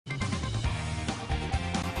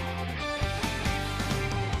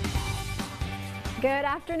Good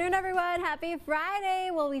afternoon, everyone. Happy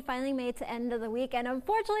Friday. Well, we finally made it to end of the week, and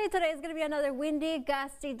unfortunately today is going to be another windy,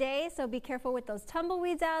 gusty day, so be careful with those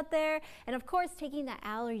tumbleweeds out there, and of course taking that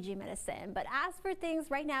allergy medicine. But as for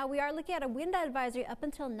things right now, we are looking at a wind advisory up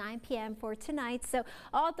until 9 p.m. for tonight, so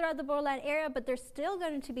all throughout the borderland area, but there's still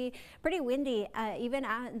going to be pretty windy even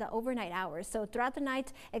in the overnight hours. So throughout the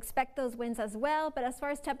night, expect those winds as well. But as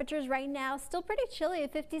far as temperatures right now, still pretty chilly.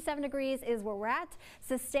 57 degrees is where we're at.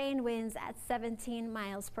 Sustained winds at 17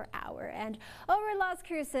 miles per hour. And over Las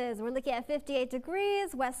Cruces, we're looking at 58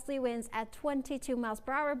 degrees, westerly winds at 22 miles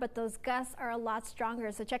per hour, but those gusts are a lot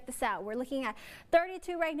stronger. So check this out. We're looking at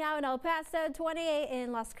 32 right now in El Paso, 28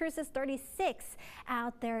 in Las Cruces, 36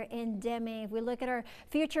 out there in Deming. If we look at our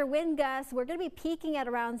future wind gusts, we're going to be peaking at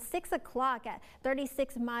around 6 o'clock at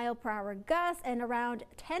 36 mile per hour gusts, and around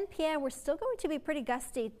 10 p.m. we're still going to be pretty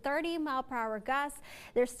gusty, 30 mile per hour gusts.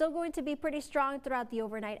 They're still going to be pretty strong throughout the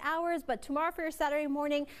overnight hours, but tomorrow for your Saturday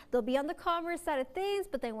morning, they'll be on the calmer side of things,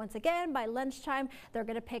 but then once again by lunchtime they're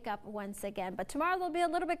going to pick up once again. But tomorrow they'll be a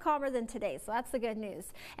little bit calmer than today, so that's the good news,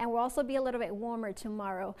 and we'll also be a little bit warmer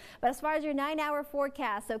tomorrow. But as far as your 9-hour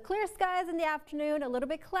forecast, so clear skies in the afternoon, a little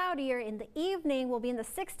bit cloudier in the evening. We'll be in the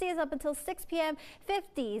 60s up until 6 p.m.,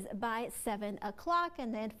 50s by 7 o'clock,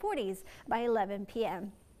 and then 40s by 11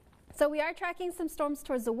 p.m. So we are tracking some storms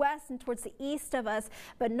towards the west and towards the east of us,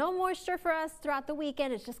 but no moisture for us throughout the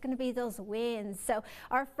weekend. It's just going to be those winds. So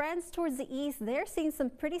our friends towards the east, they're seeing some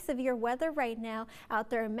pretty severe weather right now out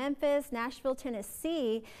there in Memphis, Nashville,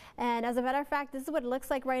 Tennessee. And as a matter of fact, this is what it looks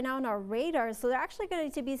like right now on our radar. So they're actually going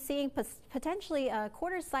to be seeing potentially a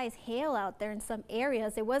quarter-size hail out there in some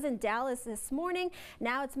areas. It was in Dallas this morning.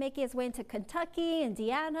 Now it's making its way into Kentucky,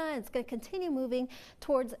 Indiana. It's going to continue moving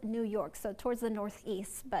towards New York, so towards the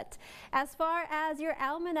northeast. But as far as your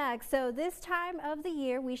almanac, so this time of the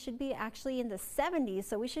year we should be actually in the 70s,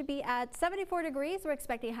 so we should be at 74 degrees. We're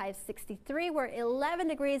expecting a high of 63. We're 11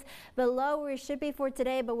 degrees below where we should be for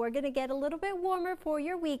today, but we're going to get a little bit warmer for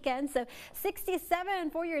your weekend. So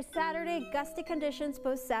 67 for your Saturday, gusty conditions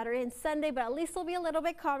both Saturday and Sunday, but at least it'll be a little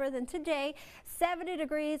bit calmer than today. 70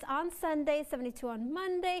 degrees on Sunday, 72 on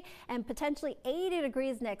Monday, and potentially 80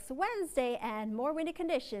 degrees next Wednesday, and more windy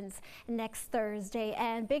conditions next Thursday.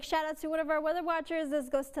 And big shout out to one of our weather watchers. This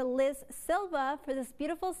goes to Liz Silva for this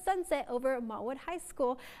beautiful sunset over Malwood High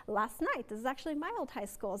School last night. This is actually my old high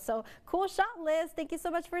school. So cool shot, Liz. Thank you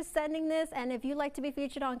so much for sending this. And if you'd like to be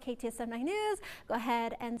featured on KTSM 9 News, go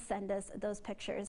ahead and send us those pictures.